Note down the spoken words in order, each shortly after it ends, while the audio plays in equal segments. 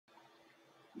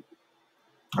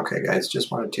Okay guys,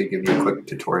 just wanted to give you a quick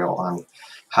tutorial on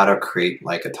how to create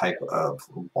like a type of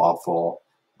waffle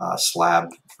slab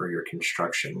for your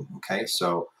construction. Okay,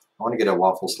 so I want to get a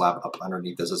waffle slab up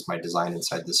underneath. This is my design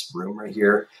inside this room right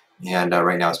here. And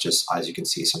right now it's just, as you can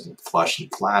see, something flush and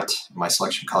flat. My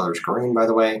selection color is green, by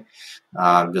the way,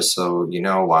 just so you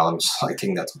know while I'm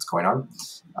selecting, that's what's going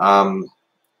on.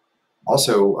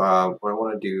 Also, what I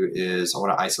want to do is I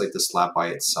want to isolate the slab by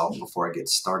itself before I get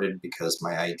started, because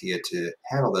my idea to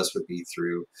handle this would be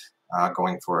through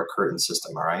going for a curtain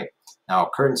system, all right? Now, a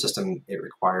curtain system, it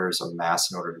requires a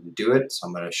mass in order to do it, so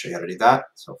I'm going to show you how to do that.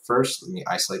 So first, let me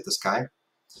isolate this guy.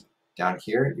 Down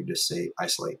here, you just say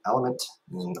isolate element,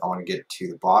 and I want to get to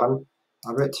the bottom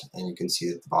of it, and you can see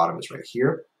that the bottom is right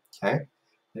here, okay?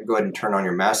 Then go ahead and turn on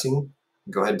your massing.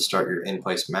 Go ahead and start your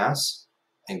in-place mass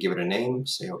and give it a name,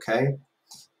 say okay.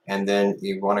 And then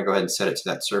you want to go ahead and set it to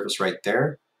that surface right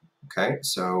there. Okay,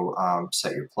 so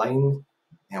set your plane.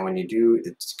 And when you do,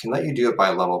 it can let you do it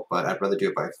by level, but I'd rather do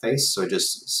it by face. So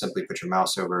just simply put your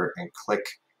mouse over and click,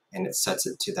 and it sets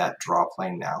it to that draw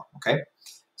plane now. Okay,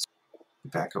 so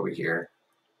get back over here,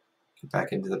 get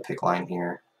back into the pick line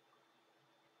here.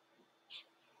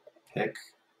 Pick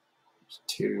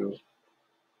 2,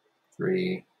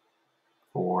 3,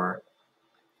 4,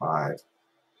 5,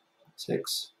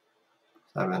 6,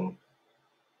 7,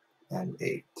 and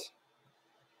 8.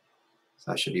 So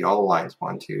that should be all the lines.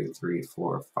 1, 2, 3,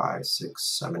 4, 5, 6,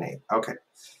 7, 8. Okay.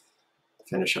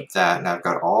 Finish up that. Now I've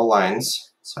got all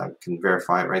lines, so I can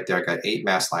verify it right there. I got 8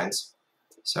 mass lines.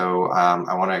 So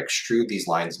I want to extrude these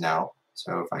lines now.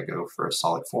 So if I go for a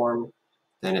solid form,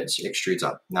 then it extrudes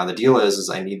up. Now the deal is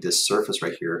I need this surface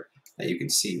right here that you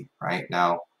can see right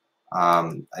now.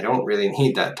 I don't really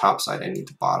need that top side. I need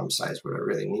the bottom side is what I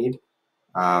really need.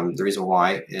 The reason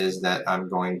why is that I'm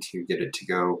going to get it to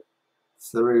go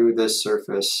through this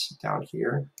surface down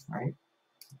here, right?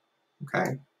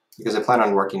 Okay, because I plan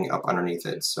on working up underneath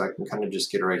it, so I can kind of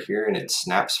just get it right here and it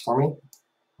snaps for me.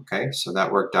 Okay, so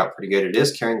that worked out pretty good. It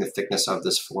is carrying the thickness of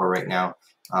this floor right now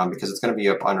because it's going to be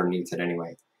up underneath it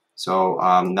anyway. So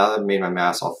now that I've made my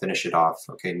mass, I'll finish it off.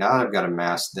 Okay, now that I've got a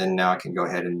mass, then now I can go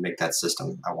ahead and make that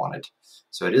system I wanted.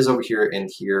 So it is over here in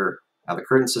here. Now the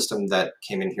curtain system that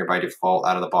came in here by default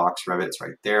out of the box, Revit's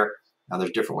right there. Now there's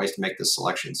different ways to make this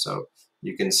selection. So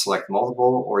you can select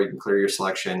multiple, or you can clear your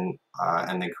selection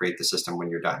and then create the system when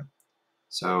you're done.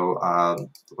 So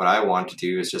what I want to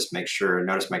do is just make sure,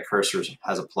 notice my cursor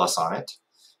has a plus on it.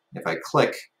 If I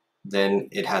click, then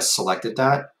it has selected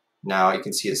that. Now you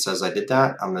can see it says I did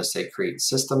that. I'm going to say create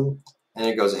system, and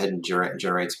it goes ahead and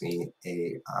generates me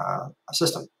a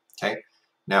system. Okay.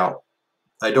 Now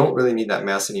I don't really need that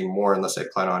mass anymore unless I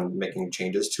plan on making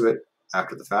changes to it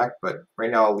after the fact, but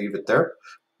right now I'll leave it there.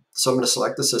 So I'm going to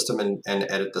select the system and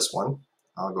edit this one.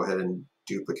 I'll go ahead and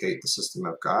duplicate the system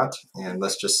I've got, and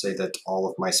let's just say that all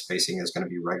of my spacing is going to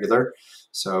be regular.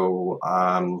 So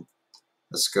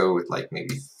let's go with like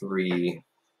maybe 3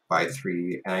 by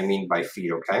 3, and I mean by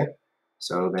feet, okay?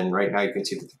 So then right now you can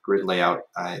see that the grid layout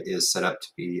is set up to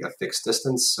be a fixed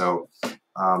distance. So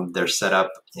they're set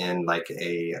up in like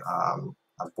a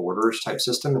borders type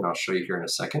system, and I'll show you here in a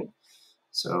second.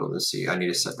 So let's see, I need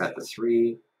to set that to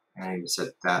 3, and I need to set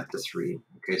that to 3.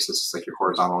 Okay, so this is like your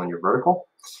horizontal and your vertical.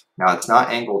 Now it's not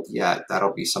angled yet.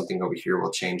 That'll be something over here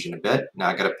we'll change in a bit. Now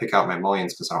I got to pick out my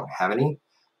mullions because I don't have any.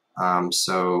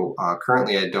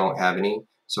 Currently I don't have any.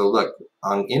 So look,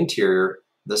 on interior,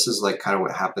 this is like kind of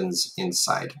what happens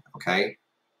inside, okay?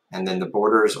 And then the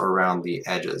borders are around the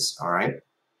edges, all right?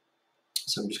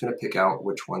 So I'm just going to pick out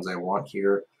which ones I want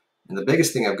here. And the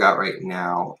biggest thing I've got right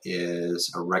now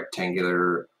is a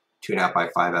rectangular 2.5 by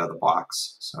 5 out of the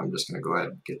box. So I'm just going to go ahead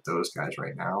and get those guys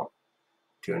right now.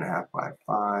 2.5 by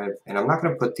 5. And I'm not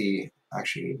going to put the,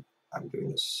 actually, I'm doing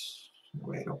this the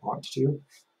way I don't want to.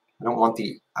 I don't want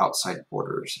the outside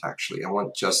borders, actually. I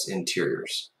want just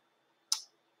interiors.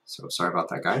 So sorry about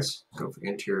that, guys. Go for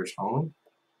interiors only.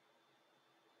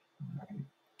 All right,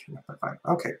 2.5 by 5.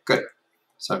 Okay, good.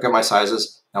 So I've got my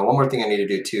sizes. Now one more thing I need to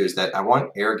do too is that I want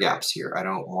air gaps here. I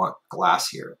don't want glass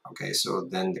here. Okay, so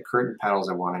then the curtain panels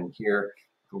I want in here,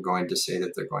 I'm going to say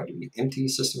that they're going to be empty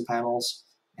system panels,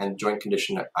 and joint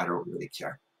condition, I don't really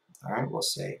care. All right, we'll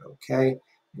say okay.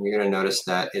 And you're going to notice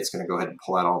that it's going to go ahead and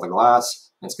pull out all the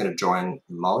glass, and it's going to join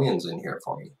mullions in here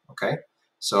for me. Okay,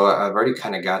 so I've already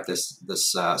kind of got this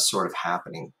sort of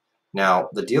happening. Now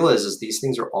the deal is these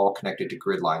things are all connected to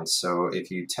grid lines. So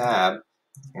if you tab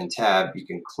and tab, you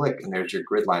can click, and there's your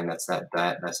grid line. That's that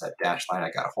dashed line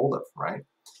I got a hold of, right?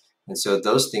 And so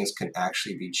those things can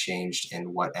actually be changed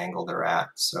in what angle they're at.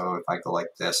 So if I go like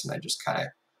this and I just kind of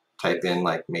type in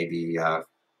like maybe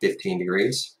 15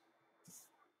 degrees,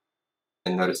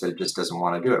 And notice that it just doesn't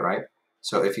want to do it, right?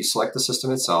 So if you select the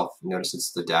system itself, notice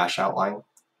it's the dash outline,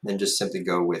 then just simply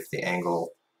go with the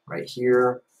angle right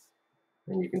here,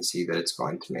 and you can see that it's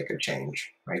going to make a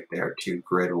change right there to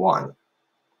grid 1.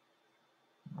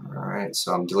 All right,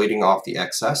 so I'm deleting off the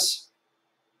excess,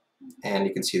 and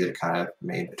you can see that it kind of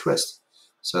made a twist.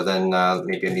 So then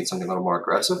maybe I need something a little more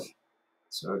aggressive.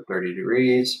 So 30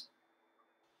 degrees.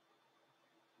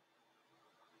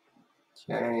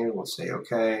 Okay, we'll say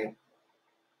okay.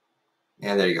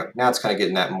 And there you go. Now it's kind of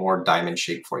getting that more diamond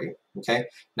shape for you. Okay.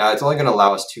 Now it's only going to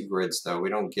allow us 2 grids though. We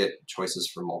don't get choices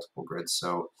for multiple grids.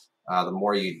 So the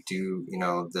more you do,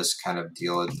 this kind of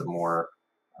deal, the more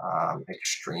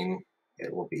extreme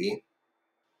it will be.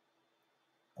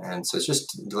 And so it's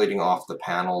just deleting off the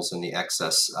panels and the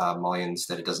excess mullions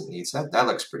that it doesn't need. So that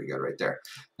looks pretty good right there.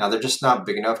 Now they're just not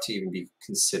big enough to even be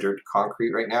considered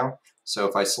concrete right now. So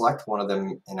if I select one of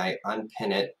them and I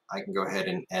unpin it, I can go ahead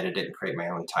and edit it and create my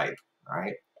own type. All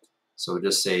right. So we'll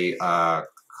just say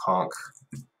conch,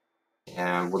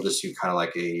 and we'll just do kind of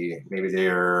like maybe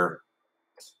they're,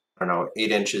 I don't know,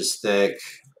 8 inches thick,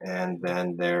 and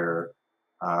then they're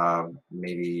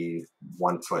maybe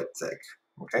 1 foot thick.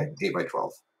 Okay, 8 by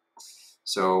 12.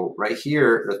 So right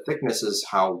here, the thickness is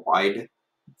how wide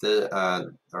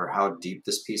or how deep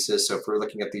this piece is. So if we're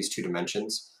looking at these 2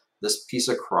 dimensions, this piece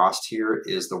across here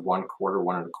is the 1/4,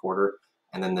 1 1/4,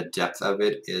 and then the depth of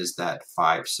it is that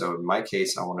 5. So in my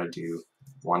case, I want to do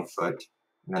 1 foot,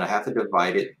 and then I have to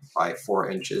divide it by 4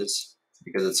 inches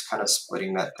because it's kind of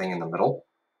splitting that thing in the middle.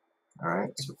 All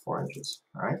right, so 4 inches.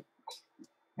 All right,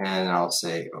 and I'll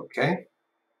say okay.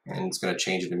 And it's going to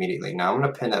change it immediately. Now I'm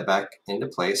going to pin that back into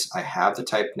place. I have the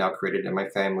type now created in my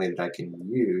family that I can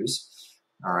use.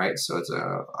 All right, so it's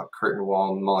a curtain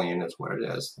wall mullion is what it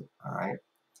is. All right,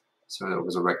 so it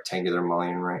was a rectangular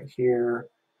mullion right here,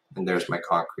 and there's my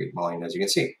concrete mullion, as you can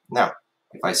see. Now,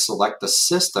 if I select the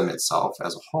system itself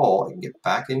as a whole, I can get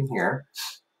back in here,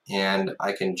 and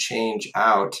I can change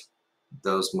out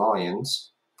those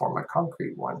mullions for my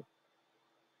concrete one.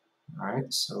 All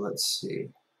right, so let's see.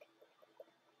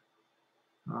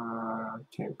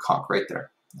 Conch right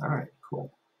there. All right,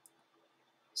 cool.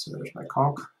 So there's my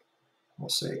conch. We'll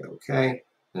say okay.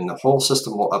 And the whole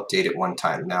system will update at one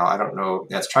time. Now, I don't know,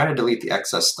 that's trying to delete the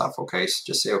excess stuff, okay? So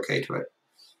just say okay to it.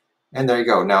 And there you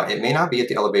go. Now, it may not be at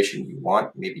the elevation you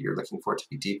want. Maybe you're looking for it to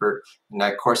be deeper. And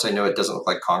of course, I know it doesn't look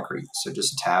like concrete. So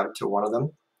just tab to one of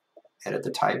them, edit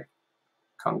the type,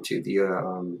 come to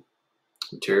the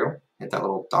material, hit that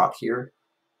little dot here,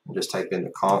 and just type in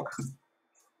the conch.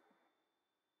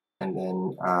 And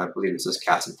then I believe it's this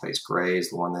cast in place gray is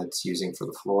the one that's using for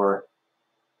the floor.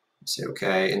 Say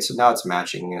okay, and so now it's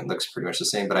matching and it looks pretty much the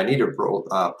same, but I need to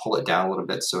pull it down a little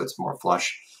bit so it's more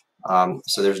flush.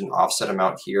 So there's an offset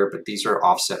amount here, but these are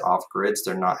offset off grids.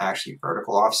 They're not actually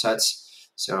vertical offsets.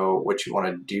 So what you want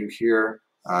to do here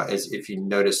is, if you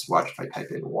notice, watch if I type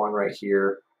in 1 right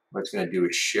here, what it's going to do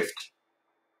is shift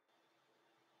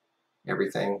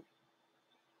everything.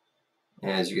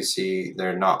 And as you can see,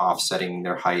 they're not offsetting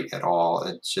their height at all.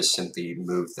 It's just simply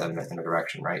move them in a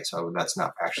direction, right? So that's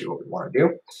not actually what we want to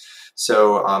do.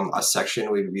 So a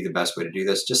section would be the best way to do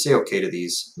this. Just say okay to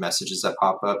these messages that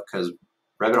pop up, because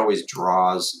Revit always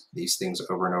draws these things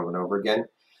over and over and over again.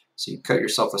 So you cut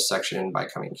yourself a section by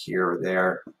coming here or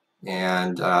there.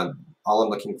 And all I'm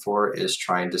looking for is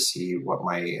trying to see what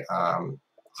my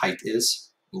height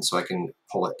is. And so I can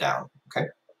pull it down, okay?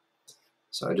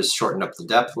 So I just shortened up the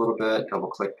depth a little bit, double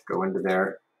click to go into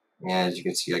there. And as you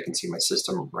can see, I can see my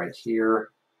system right here.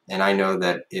 And I know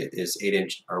that it is 8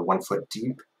 inch or 1 foot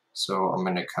deep. So I'm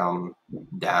going to come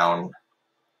down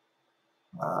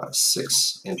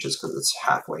 6 inches because it's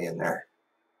halfway in there.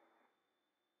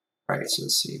 All right, so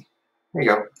let's see. There you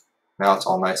go. Now it's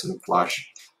all nice and flush.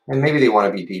 And maybe they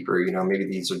want to be deeper, maybe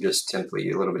these are just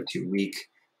simply a little bit too weak.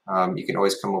 You can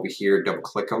always come over here, double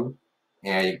click them.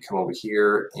 And you come over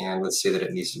here, and let's say that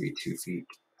it needs to be 2 feet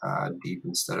deep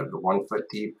instead of the 1 foot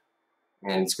deep.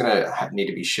 And it's going to need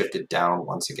to be shifted down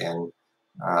once again.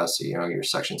 So, your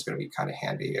section is going to be kind of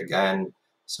handy again.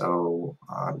 So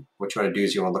what you want to do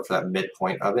is you want to look for that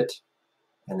midpoint of it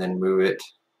and then move it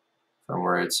from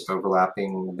where it's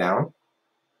overlapping down.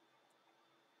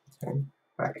 Okay,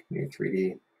 back to new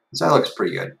 3D. So that looks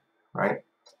pretty good, right?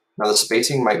 Now the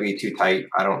spacing might be too tight.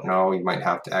 I don't know. You might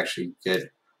have to actually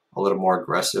get a little more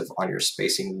aggressive on your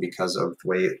spacing because of the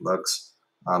way it looks.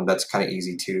 That's kind of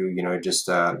easy too. Just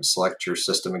select your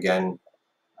system again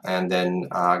and then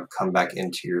come back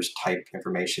into your type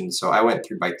information. So I went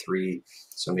 3 by 3,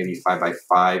 so maybe 5 by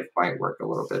 5 might work a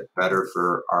little bit better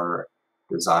for our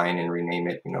design, and rename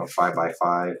it 5 by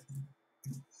 5.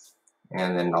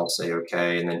 and then I'll say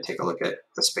okay, and then take a look at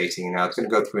the spacing. Now it's going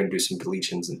to go through and do some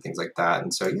deletions and things like that,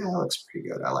 and so yeah, it looks pretty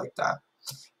good. I like that.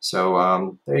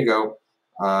 So there you go.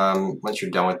 Once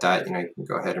you're done with that, you can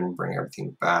go ahead and bring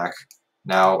everything back.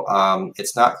 Now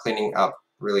it's not cleaning up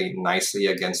really nicely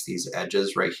against these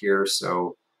edges right here,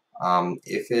 so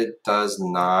if it does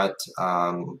not,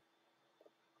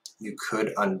 you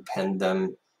could unpin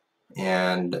them.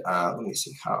 And let me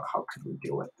see, how could we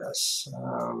deal with this?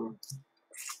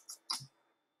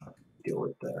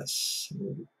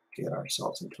 Get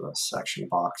ourselves into a section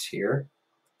box here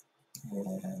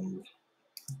and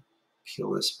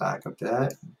peel this back a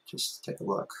bit. Just take a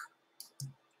look.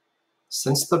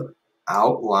 Since the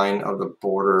outline of the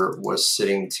border was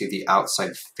sitting to the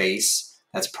outside face,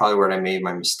 that's probably where I made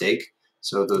my mistake.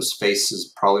 So those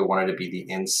faces probably wanted to be the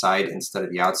inside instead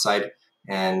of the outside,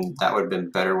 and that would have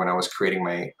been better when I was creating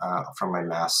my from my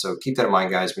mask. So keep that in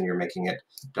mind, guys, when you're making it.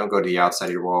 Don't go to the outside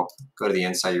of your wall, go to the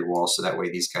inside of your wall, so that way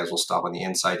these guys will stop on the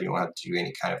inside. You don't have to do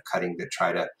any kind of cutting to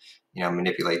try to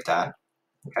manipulate that.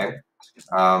 Okay.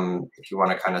 If you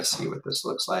want to kind of see what this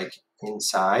looks like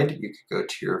inside, you could go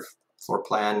to your floor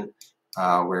plan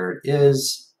where it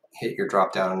is, hit your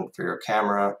drop down for your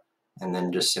camera, and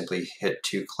then just simply hit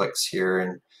 2 clicks here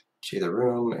into the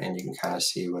room, and you can kind of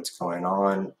see what's going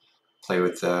on. Play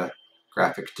with the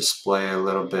graphic display a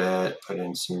little bit, put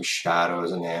in some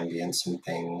shadows and ambience and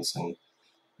things, and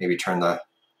maybe turn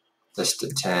this to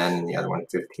 10 and the other one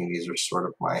 15. These are sort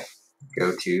of my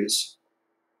go-tos.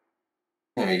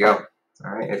 There you go.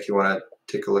 All right, if you want to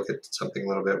take a look at something a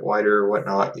little bit wider or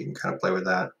whatnot, you can kind of play with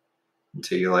that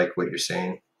until you like what you're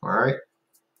seeing. All right,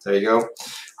 there you go.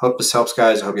 Hope this helps,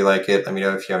 guys. I hope you like it. Let me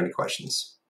know if you have any questions.